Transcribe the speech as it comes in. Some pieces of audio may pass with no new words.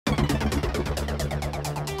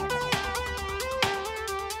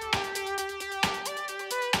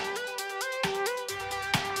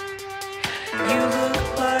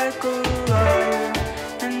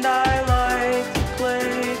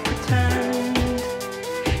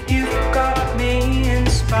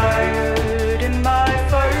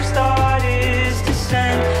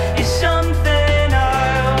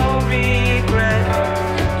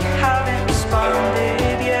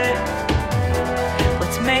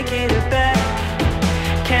make it a bet.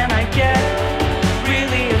 Can I get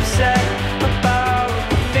really upset about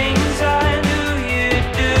the things I knew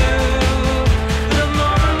you'd do? The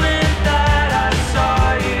moment that I saw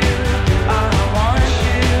you, I want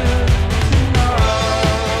you to know.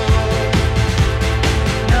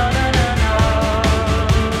 No, no, no, no.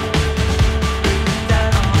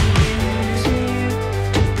 That I'm using you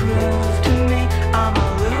to prove to me I'm a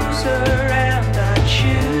loser and I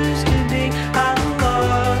choose to be. I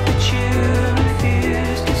love that you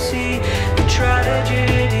refuse to see the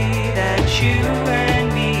tragedy that you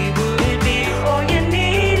and me would be. All you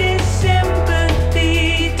need is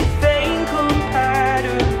sympathy to feign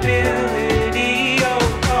compatibility. Oh,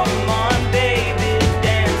 come on, baby,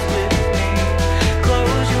 dance with me.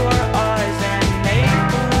 Close your eyes and make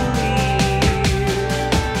believe.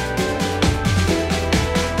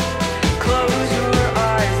 Close your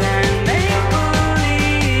eyes and make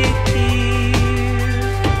believe.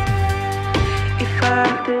 If I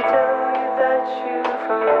have to tell you that you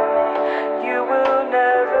found me, you will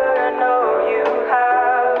never know you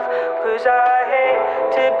have. 'Cause I hate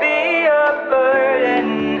to be a burden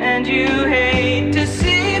and you hate to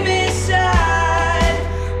see me sad.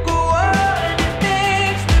 Go on and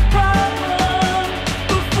fix the problem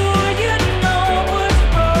before you know what's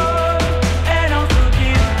wrong. And I'll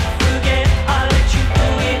forget, I'll let you do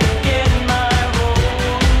it again my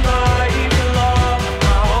whole life long,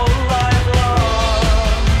 my whole life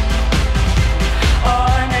long.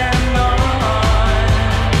 On and on.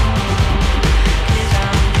 'Cause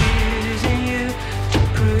I'm using you to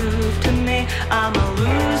prove to me I'm a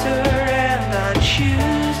loser and I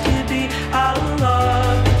choose to be. I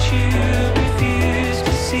love that you refuse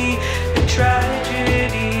to see the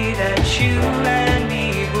tragedy that you and me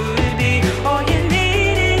would be. All you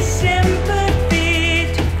need is sympathy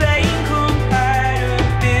to feign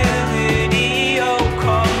compatibility. Oh,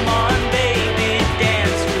 come on, baby,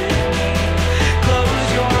 dance with me. Close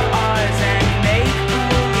your eyes and make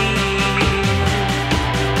believe.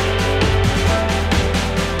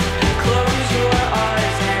 Close your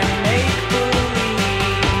eyes and make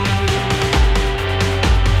believe.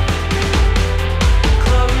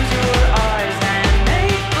 Close your eyes and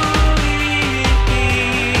make believe.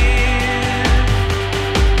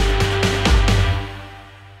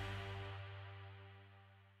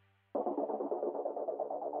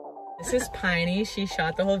 This is Piney. She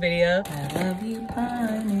shot the whole video. I love you,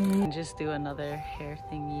 honey. Just do another hair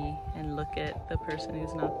thingy and look at the person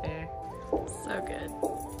who's not there. So good.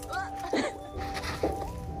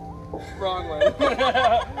 Wrong way.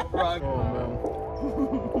 Wrong. Oh no.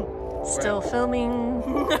 Still filming.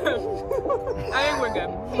 I think we're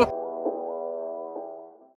good.